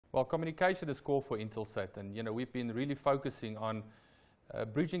Well, communication is core for Intelsat, and we've been really focusing on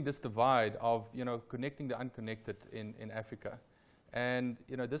bridging this divide of connecting the unconnected in Africa. And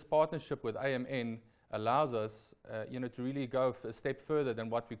this partnership with AMN allows us to really go a step further than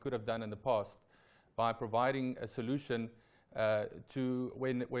what we could have done in the past by providing a solution to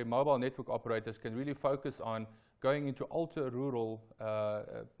where mobile network operators can really focus on going into ultra-rural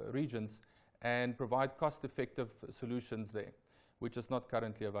regions and provide cost-effective solutions there, which is not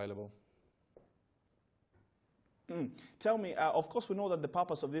currently available. Tell me, of course we know that the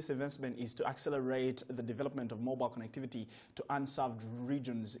purpose of this investment is to accelerate the development of mobile connectivity to unserved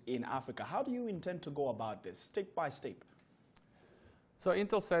regions in Africa. How do you intend to go about this, step by step? So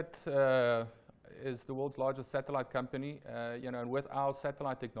Intelsat is the world's largest satellite company, and with our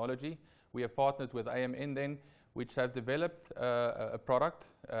satellite technology, we have partnered with AMN then, which have developed a product,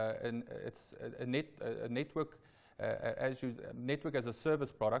 and it's a network as a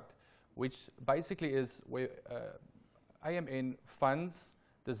service product, which basically is where AMN funds,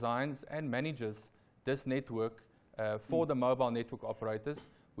 designs, and manages this network for the mobile network operators,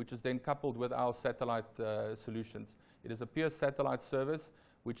 which is then coupled with our satellite solutions. It is a pure satellite service,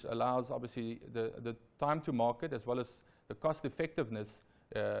 which allows obviously the time to market as well as the cost effectiveness,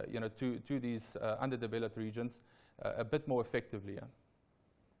 to these underdeveloped regions a bit more effectively. Yeah.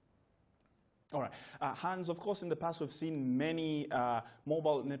 All right. Hans, of course, in the past, we've seen many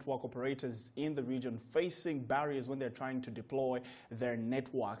mobile network operators in the region facing barriers when they're trying to deploy their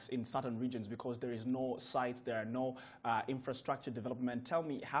networks in certain regions because there is no sites, there are no infrastructure development. Tell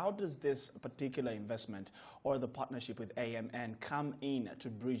me, how does this particular investment or the partnership with AMN come in to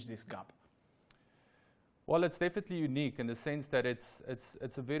bridge this gap? Well, it's definitely unique in the sense that it's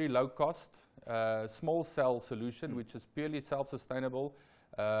a very low cost, small cell solution, which is purely self-sustainable,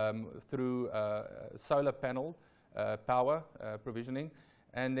 through solar panel power provisioning,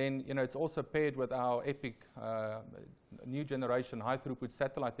 and then it's also paired with our EPIC new generation high throughput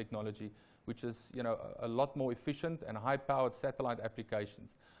satellite technology, which is a lot more efficient and high powered satellite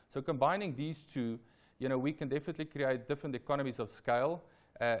applications. So combining these two, we can definitely create different economies of scale,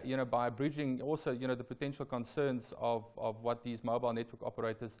 by bridging also the potential concerns of what these mobile network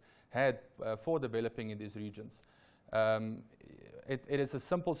operators had for developing in these regions. It is a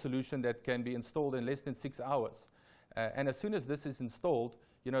simple solution that can be installed in less than 6 hours. And as soon as this is installed,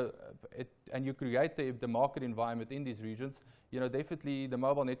 and you create the market environment in these regions, definitely the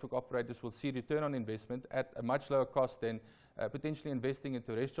mobile network operators will see return on investment at a much lower cost than potentially investing in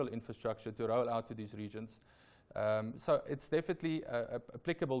terrestrial infrastructure to roll out to these regions. So it's definitely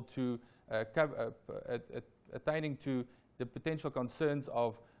applicable to attaining to the potential concerns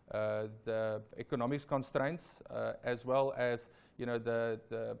of the economics constraints, as well as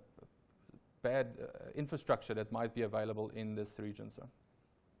the bad infrastructure that might be available in this region. So.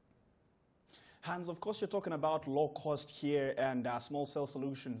 Hans, of course, you're talking about low cost here and small cell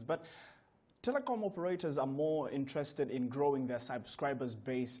solutions, but telecom operators are more interested in growing their subscribers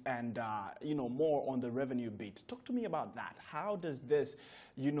base and more on the revenue bit. Talk to me about that. How does this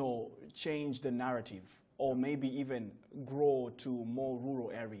change the narrative, or maybe even grow to more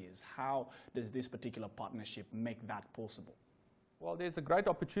rural areas? How does this particular partnership make that possible? Well, there's a great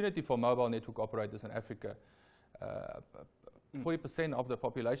opportunity for mobile network operators in Africa. 40% of the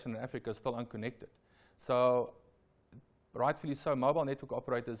population in Africa is still unconnected. So rightfully so, mobile network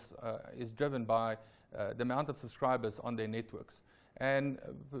operators is driven by the amount of subscribers on their networks. And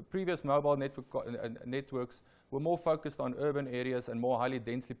previous mobile networks were more focused on urban areas and more highly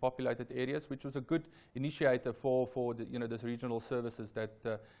densely populated areas, which was a good initiator for these regional services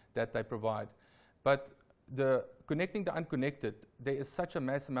that they provide. But connecting the unconnected, there is such a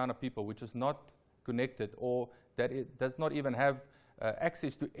mass amount of people which is not connected, or that it does not even have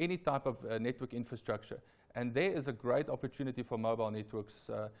access to any type of network infrastructure. And there is a great opportunity for mobile networks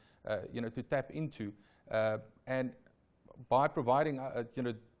to tap into. And by providing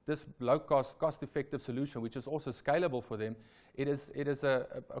this low-cost, cost-effective solution, which is also scalable for them, it is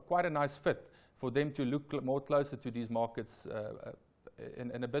quite a nice fit for them to look more closer to these markets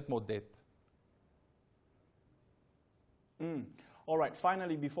in a bit more depth. All right,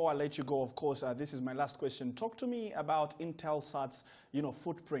 finally, before I let you go, of course, this is my last question. Talk to me about Intelsat's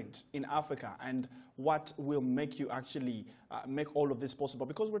footprint in Africa and what will make you actually make all of this possible.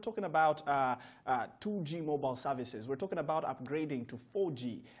 Because we're talking about 2G mobile services. We're talking about upgrading to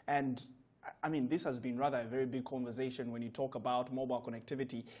 4G. And I mean, this has been rather a very big conversation when you talk about mobile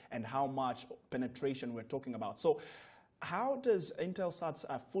connectivity and how much penetration we're talking about. So how does Intelsat's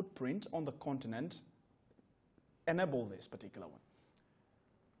footprint on the continent enable this particular one?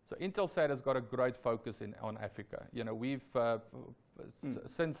 So Intelsat has got a great focus on Africa. You know, we've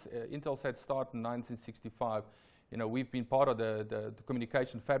since Intelsat started in 1965, you know, we've been part of the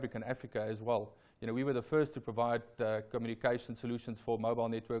communication fabric in Africa as well. You know, we were the first to provide communication solutions for mobile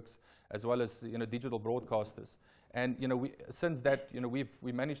networks as well as, you know, digital broadcasters. And, you know, since that, you know,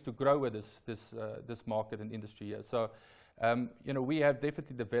 we managed to grow with this market and industry here. So, you know, we have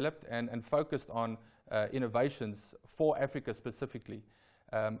definitely developed and focused on innovations for Africa specifically.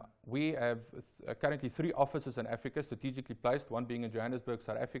 We have currently 3 offices in Africa, strategically placed, one being in Johannesburg,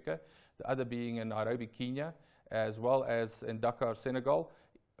 South Africa, the other being in Nairobi, Kenya, as well as in Dakar, Senegal.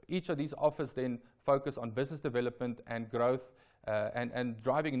 Each of these offices then focus on business development and growth and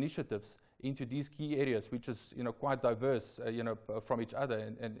driving initiatives into these key areas, which is, you know, quite diverse, you know, from each other,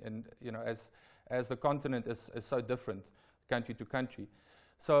 and you know, as the continent is so different country to country.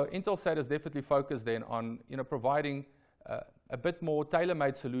 So Intelsat is definitely focused then on, you know, providing a bit more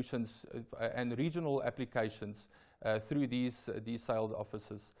tailor-made solutions and regional applications through these sales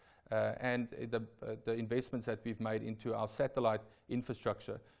offices and the investments that we've made into our satellite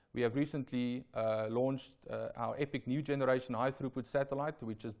infrastructure. We have recently launched our EPIC new generation high-throughput satellite,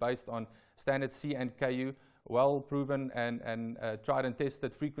 which is based on standard C and KU, well-proven and tried and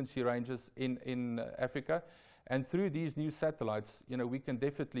tested frequency ranges in Africa. And through these new satellites, you know, we can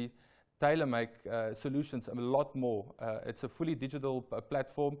definitely tailor-make solutions a lot more. It's a fully digital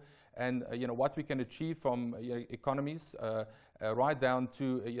platform, and you know, what we can achieve from economies right down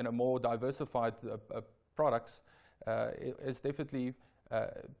to, you know, more diversified products is definitely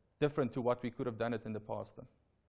different to what we could have done it in the past.